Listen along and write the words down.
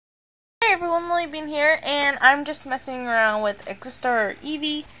everyone, BeaN here, and I'm just messing around with Existar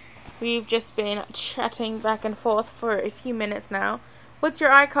Evie. We've just been chatting back and forth for a few minutes now. What's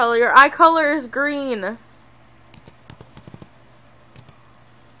your eye color? Your eye color is green.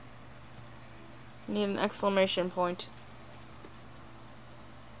 Need an exclamation point.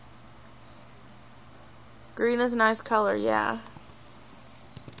 Green is a nice color, yeah.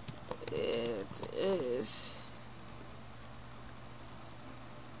 It is.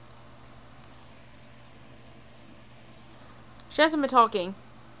 She hasn't been talking.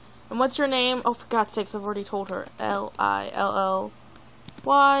 And what's your name? Oh, for God's sakes, I've already told her. Lilly.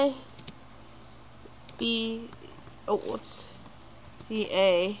 Oh, whoops.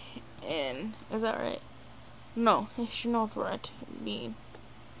 BeaN. Is that right? No, it's not right. BeaN.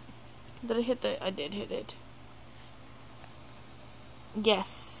 Did I hit that? I did hit it.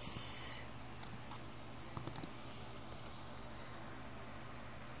 Yes.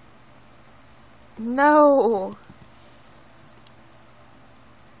 No.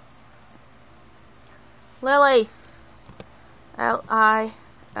 Lilly. LILLYBEAN.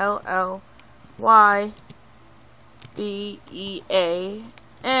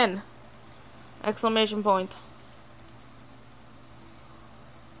 Exclamation point.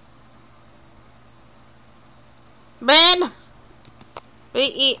 BeaN.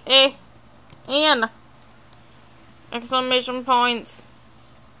 BeaN. Exclamation points.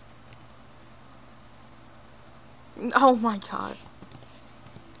 Oh my God.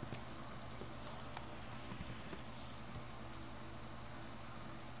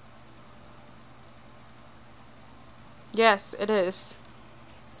 Yes, it is.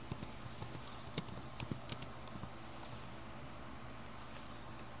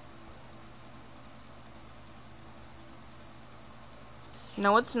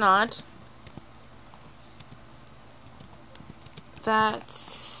 No, it's not.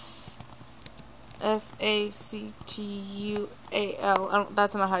 That's FACTUAL.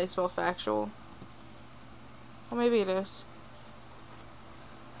 That's not how you spell factual. Well, maybe it is.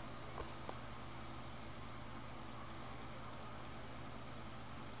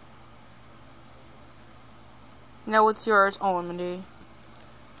 No, it's yours. Oh, I'm gonna do.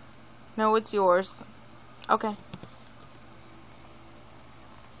 No, it's yours. Okay.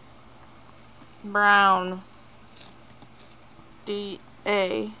 Brown.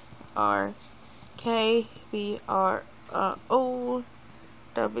 DARKBROWN.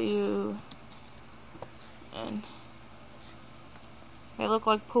 They look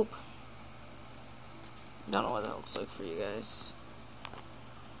like poop. Don't know what that looks like for you guys.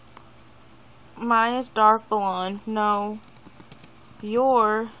 Mine is dark blonde. No.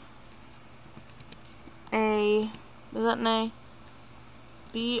 You're a. Is that an A?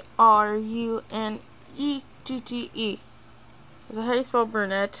 BRUNETTE. Is that how you spell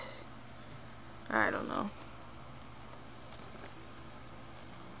brunette? I don't know.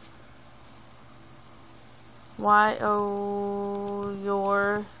 YO.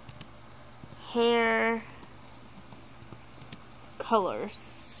 Your hair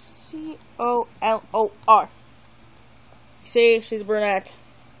colors. COLOR. See, she's brunette.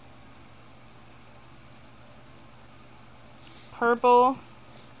 Purple.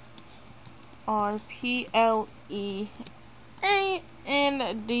 RPLEANDBLUE.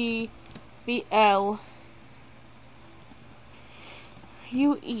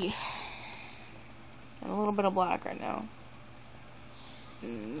 And a little bit of black right now.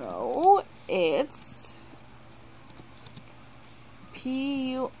 No, it's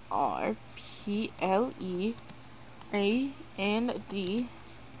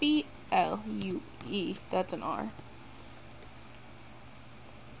PURPLEANDBLUE. That's an R.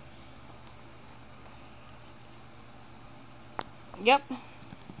 Yep. It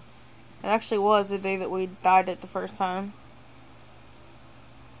actually was the day that we dyed it the first time.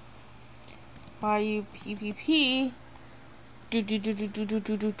 YUPPP.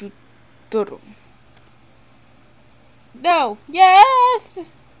 No. Yes.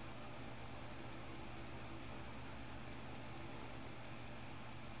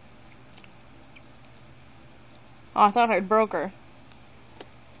 Oh, I thought I broke her.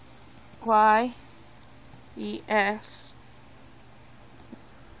 YES.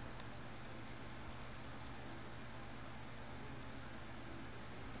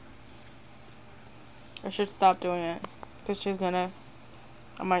 I should stop doing it, because I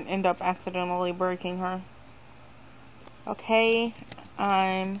might end up accidentally breaking her. Okay,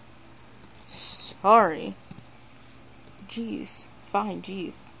 I'm sorry. Jeez, fine,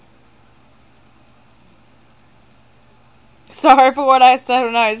 jeez. Sorry for what I said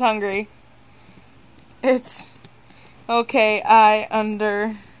when I was hungry. It's okay, I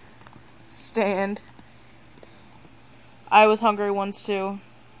stand. I was hungry once too.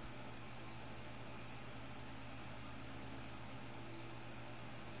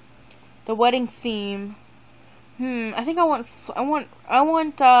 The wedding theme. I think I want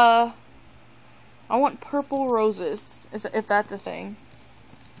purple roses, if that's a thing.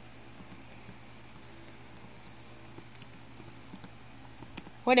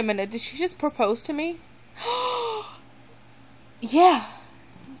 Wait a minute, did she just propose to me? Yeah.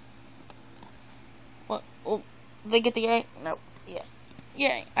 What? Oh, they get the A? No. Yeah.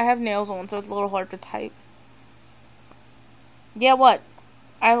 Yeah, I have nails on, so it's a little hard to type. Yeah, what?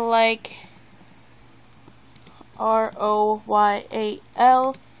 I like ROYALPURPLE.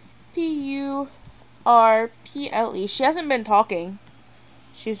 She hasn't been talking.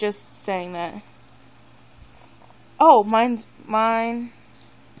 She's just saying that. Oh, mine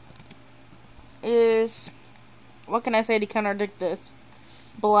is, what can I say to contradict this?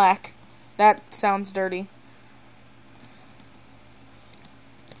 Black. That sounds dirty.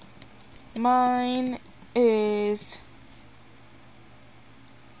 Mine is,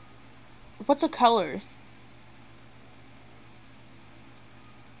 what's a color?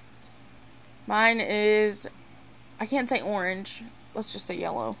 Mine is, I can't say orange. Let's just say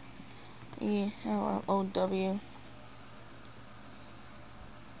yellow. YELLOW.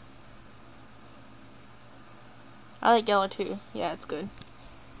 I like yellow too. Yeah, it's good.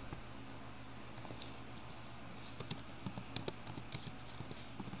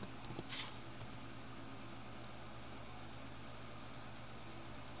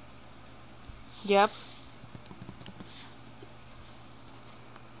 Yep.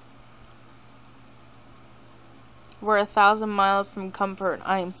 We're 1,000 miles from comfort.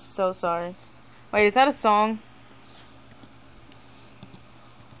 I am so sorry. Wait, is that a song?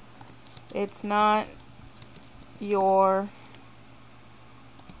 It's not your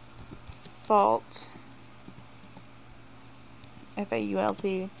fault.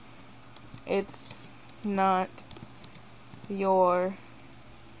 FAULT. It's not your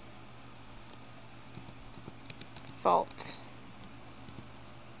fault.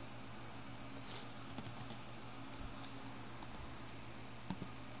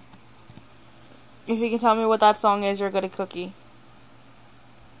 If you can tell me what that song is, you're a good cookie.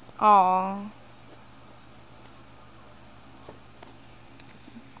 Aww.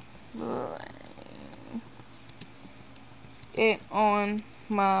 It on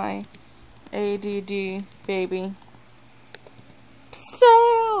my ADD, baby.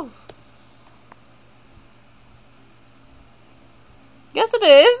 Self. Yes, it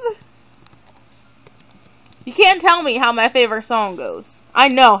is. You can't tell me how my favorite song goes. I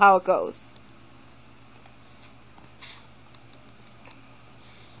know how it goes.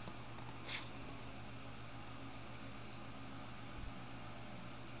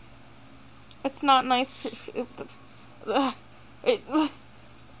 It's not nice.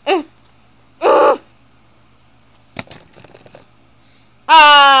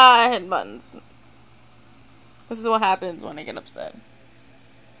 I hit buttons. This is what happens when I get upset.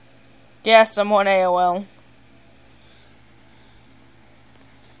 Yes, I'm on AOL.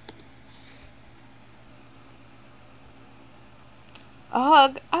 A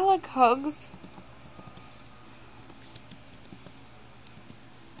hug. I like hugs.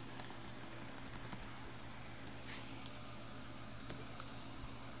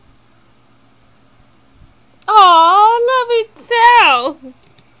 Aw, love you too.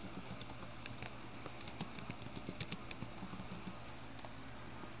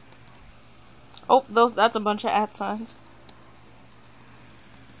 Oh, that's a bunch of @ signs.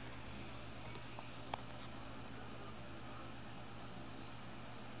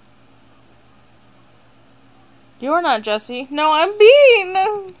 You're not Jesse. No, I'm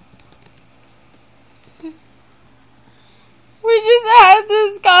BeaN. We just had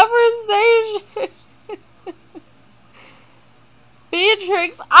this conversation.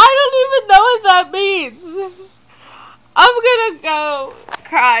 Beatrix, I don't even know what that means. I'm gonna go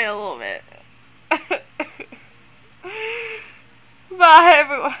cry a little bit. Bye,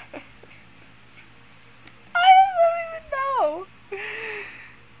 everyone. I don't even know.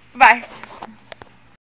 Bye.